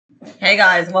Hey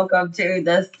guys, welcome to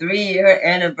the 3-year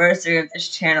anniversary of this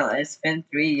channel. It's been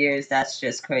 3 years, that's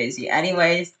just crazy.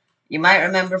 Anyways, you might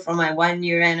remember from my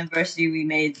 1-year anniversary we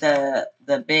made the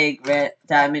big red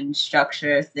diamond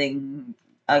structure thing,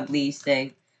 ugly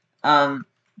thing.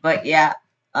 But yeah,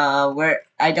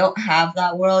 I don't have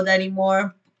that world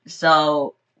anymore,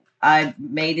 so I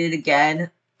made it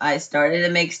again. I started to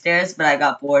make stairs, but I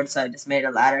got bored, so I just made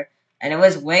a ladder. And it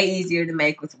was way easier to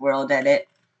make with world edit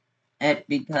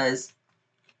because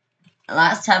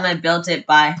last time I built it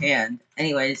by hand.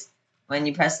 Anyways, when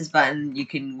you press this button, you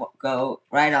can go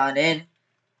right on in.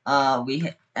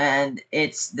 And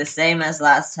it's the same as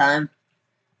last time.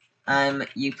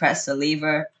 You press the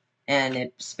lever, and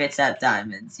it spits out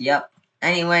diamonds. Yep.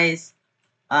 Anyways,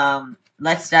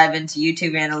 let's dive into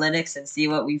YouTube Analytics and see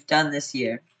what we've done this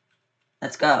year.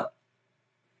 Let's go.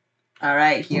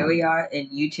 Alright, here we are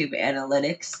in YouTube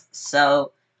Analytics.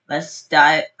 So, let's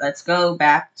go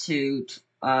back to,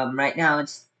 right now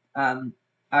it's,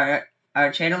 our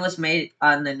channel was made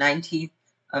on the 19th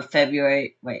of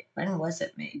February. Wait, when was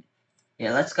it made?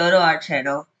 Yeah, let's go to our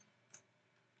channel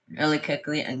really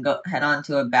quickly and head on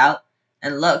to About.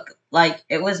 And look, like,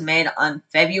 it was made on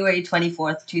February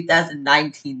 24th,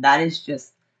 2019. That is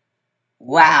just,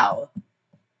 wow.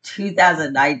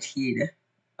 2019.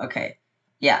 Okay.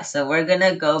 Yeah, so we're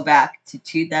gonna go back to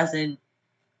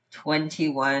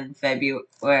 2021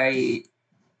 February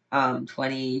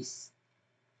 20th,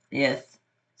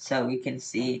 so we can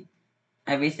see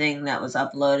everything that was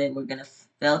uploaded. We're gonna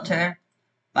filter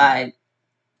by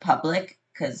public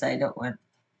because I don't want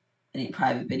any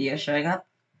private videos showing up,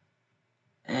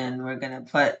 and we're gonna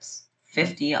put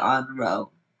 50 on row.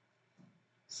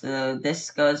 So this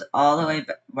goes all the way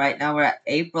back. Right now we're at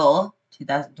April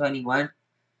 2021.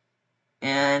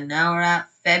 And now we're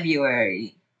at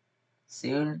February.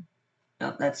 Soon.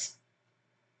 Nope, that's...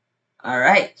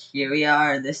 Alright, here we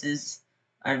are. This is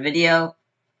our video.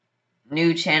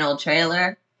 New channel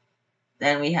trailer.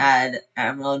 Then we had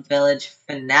Emerald Village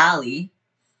finale.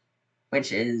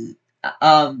 Which is...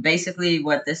 basically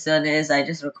what this one is, I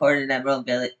just recorded an Emerald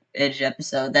Village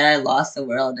episode. Then I lost the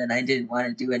world and I didn't want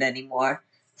to do it anymore.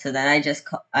 So then I just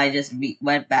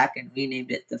went back and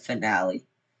renamed it the finale.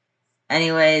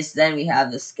 Anyways, then we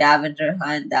have the scavenger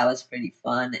hunt. That was pretty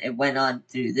fun. It went on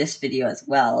through this video as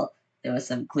well. There was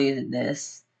some clues in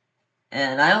this,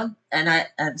 and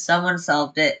someone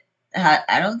solved it.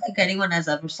 I don't think anyone has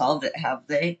ever solved it, have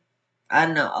they? I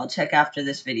don't know. I'll check after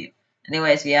this video.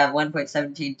 Anyways, we have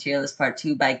 1.17 Tier List Part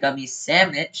 2 by Gummy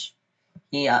Sandwich.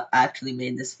 He actually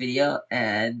made this video,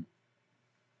 and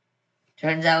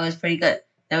turns out it was pretty good.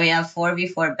 Then we have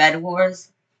 4v4 Bed Wars.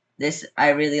 I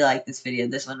really like this video.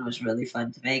 This one was really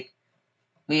fun to make.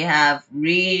 We have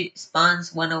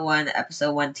Response 101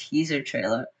 Episode 1 teaser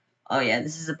trailer. Oh yeah,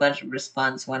 this is a bunch of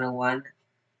Response 101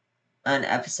 on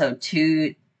Episode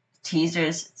 2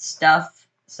 teasers stuff.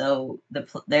 So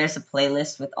there's a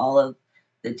playlist with all of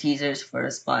the teasers for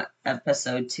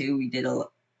Episode 2. We did so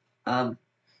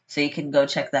you can go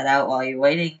check that out while you're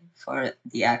waiting for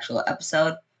the actual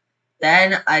episode.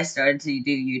 Then I started to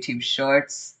do YouTube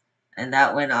Shorts. And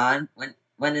that went on,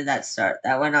 when did that start?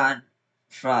 That went on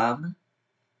from,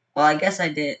 well, I guess I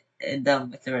did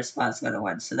them with the Response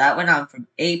 101. So that went on from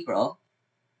April.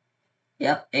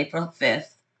 Yep, April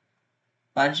 5th.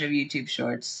 Bunch of YouTube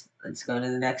Shorts. Let's go to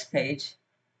the next page.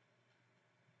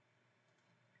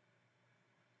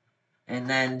 And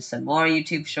then some more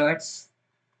YouTube Shorts.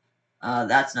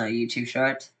 That's not a YouTube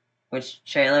Short. Which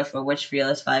trailer for which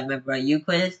Fearless 5 member are you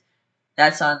quiz?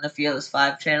 That's on the Fearless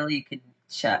 5 channel. You can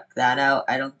check that out.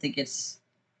 I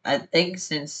think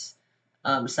since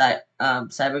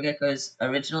CyberGecko's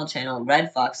original channel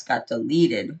Red Fox got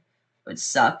deleted, which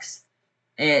sucks,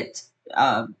 it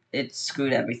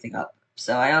screwed everything up.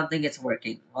 So I don't think it's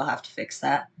working. We'll have to fix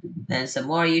that. Then some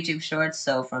more YouTube Shorts.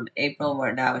 So from April,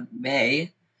 we're now in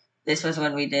May. This was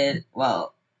when we did,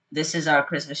 well, this is our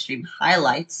Christmas stream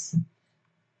highlights.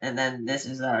 And then this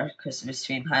is our Christmas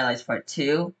stream highlights part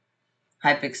 2.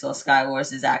 Hypixel Sky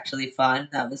Wars is actually fun.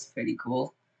 That was pretty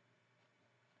cool.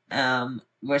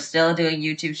 We're still doing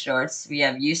YouTube Shorts. We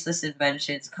have Useless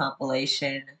Inventions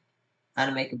compilation, How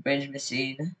to Make a Bridge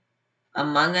Machine,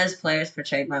 Among Us Players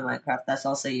Portrayed by Minecraft. That's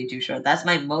also a YouTube Short. That's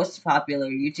my most popular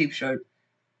YouTube Short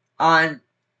on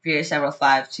Furious Emerald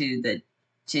 5 to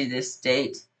this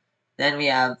date. Then we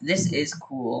have This Is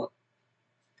Cool.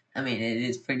 I mean, it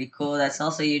is pretty cool. That's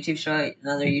also a YouTube Short.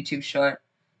 Another YouTube Short.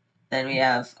 Then we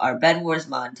have our Bed Wars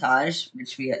montage,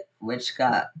 which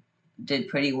did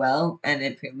pretty well, and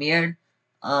it premiered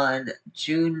on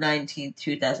June 19th,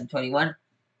 2021.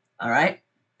 Alright.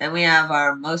 Then we have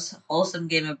our most wholesome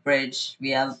game of bridge.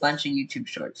 We have a bunch of YouTube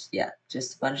shorts. Yeah,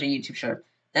 just a bunch of YouTube shorts.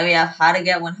 Then we have how to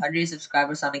get 100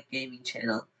 subscribers on a gaming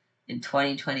channel in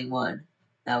 2021.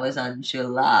 That was on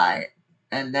July.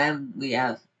 And then we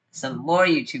have some more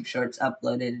YouTube shorts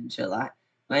uploaded in July.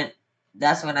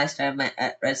 That's when I started my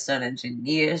Redstone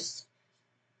Engineers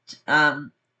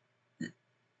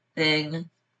thing.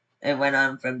 It went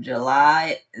on from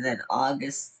July, and then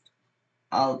August,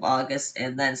 all of August,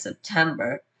 and then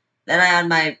September. Then I had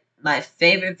my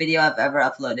favorite video I've ever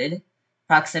uploaded,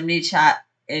 proximity chat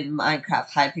in Minecraft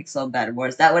Hypixel Bed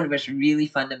Wars. That one was really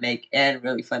fun to make and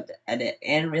really fun to edit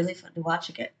and really fun to watch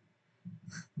again.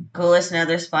 Coolest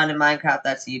nether spawn in Minecraft,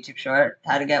 that's a YouTube short.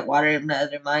 How to get water in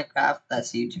nether Minecraft,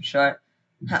 that's a YouTube short.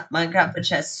 Minecraft for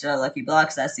chests or lucky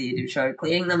blocks, that's a YouTube short.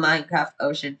 Clearing the Minecraft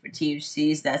ocean for Team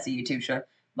C's, that's a YouTube short.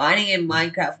 Mining in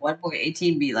Minecraft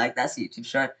 1.18 be like, that's a YouTube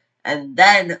short. And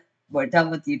then we're done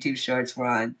with YouTube shorts. We're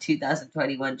on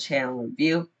 2021 channel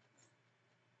review,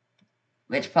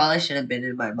 which probably should have been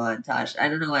in my montage. I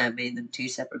don't know why I made them two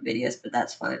separate videos, but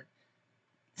that's fine.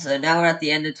 So now we're at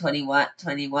the end of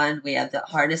 2021. We have the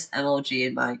hardest MLG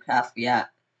in Minecraft. We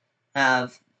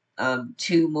have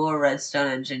two more Redstone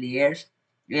Engineers.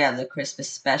 We have the Christmas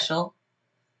special.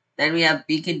 Then we have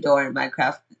Beacon Door in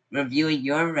Minecraft reviewing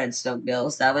your Redstone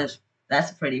builds.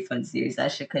 That's a pretty fun series. I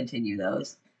should continue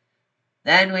those.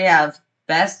 Then we have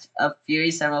Best of Fury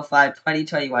 705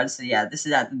 2021. So yeah, this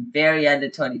is at the very end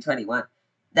of 2021.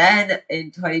 Then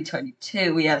in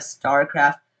 2022 we have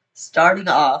StarCraft starting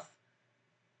off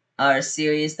our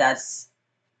series.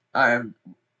 I'm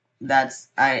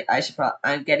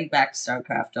getting back to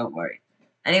StarCraft, don't worry.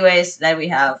 Anyways, then we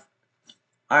have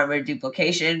Armor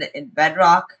Duplication in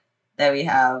Bedrock. Then we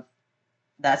have,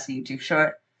 that's the YouTube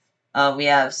short. We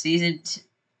have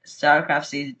StarCraft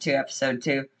Season 2, Episode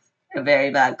 2, A Very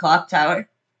Bad Clock Tower.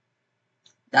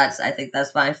 I think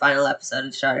that's my final episode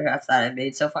of StarCraft that I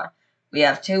made so far. We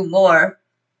have two more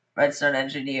Redstone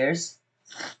Engineers.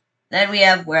 Then we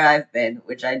have Where I've Been,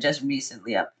 which I just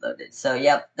recently uploaded. So,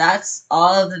 yep, that's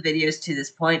all of the videos to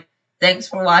this point. Thanks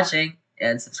for watching,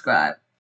 and subscribe.